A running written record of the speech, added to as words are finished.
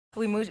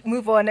We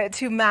move on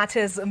to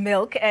matters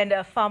milk, and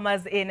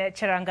farmers in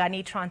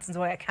Cherangani,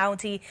 Nzoia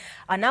County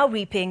are now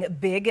reaping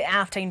big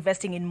after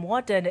investing in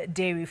modern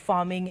dairy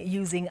farming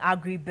using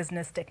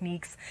agribusiness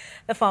techniques.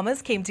 The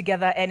farmers came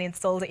together and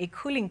installed a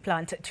cooling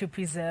plant to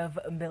preserve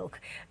milk.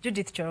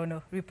 Judith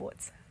Chorono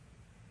reports.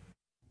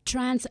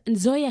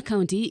 Nzoia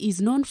County is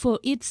known for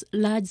its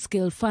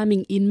large-scale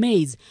farming in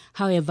maize.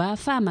 However,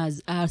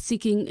 farmers are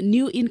seeking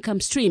new income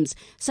streams,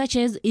 such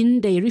as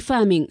in dairy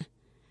farming.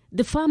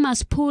 The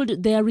farmers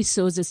pooled their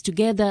resources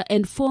together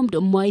and formed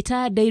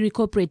Moita Dairy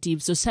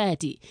Cooperative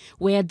Society,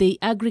 where they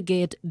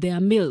aggregate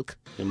their milk.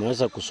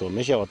 Nimeweza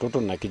kusomesha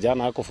watoto na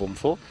kijana ako form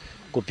 4.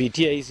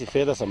 Kupitia hizi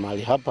fedha za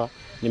mahali hapa,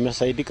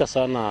 nimesaidika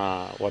sana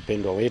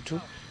wapendwa wetu.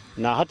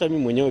 Na hata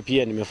mimi mwenyewe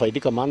pia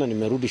nimefaidika, maana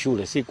nimerudi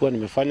shule. Sikuwa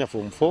nimefanya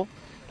form 4,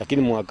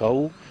 lakini mwaka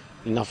huu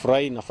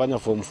ninafurahi nafanya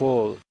form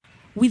 4.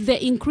 With the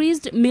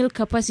increased milk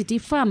capacity,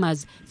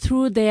 farmers,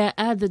 through their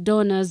other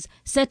donors,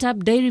 set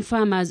up Dairy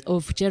Farmers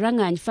of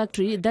Cherangani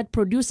factory that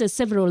produces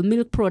several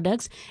milk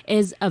products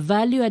as a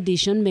value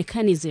addition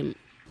mechanism.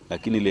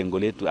 Lakini lengo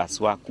letu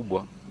aswa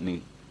kubwa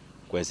ni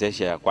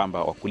kuwezesha ya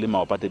kwamba wakulima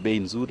wapate bei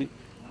nzuri,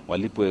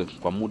 walipwe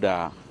kwa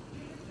muda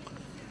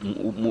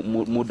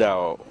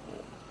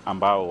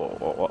ambao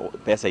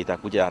pesa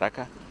itakuja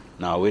haraka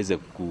na waweze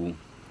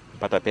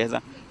kupata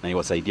pesa na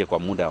iwasaidie kwa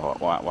muda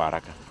wa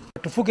haraka.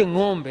 Tufuge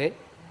ng'ombe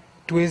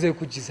tuweze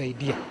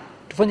kujisaidia.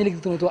 Tufanye ile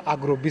kitu tunaitwa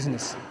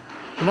agrobusiness.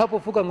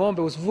 Unapofuga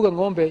ng'ombe, usifuge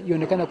ng'ombe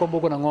ionekane kwamba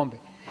uko na ng'ombe.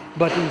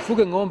 But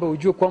ufuge ng'ombe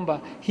ujue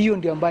kwamba hiyo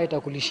ndio ambayo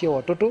itakulishia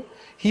watoto,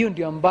 hiyo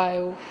ndio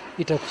ambayo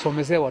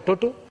itakusomezea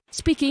watoto.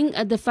 Speaking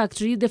at the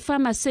factory, the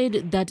farmer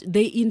said that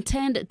they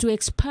intend to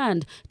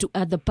expand to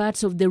other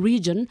parts of the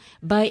region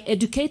by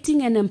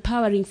educating and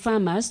empowering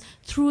farmers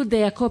through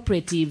their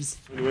cooperatives.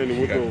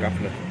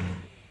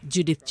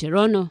 Judith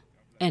Chorono,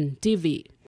 NTV.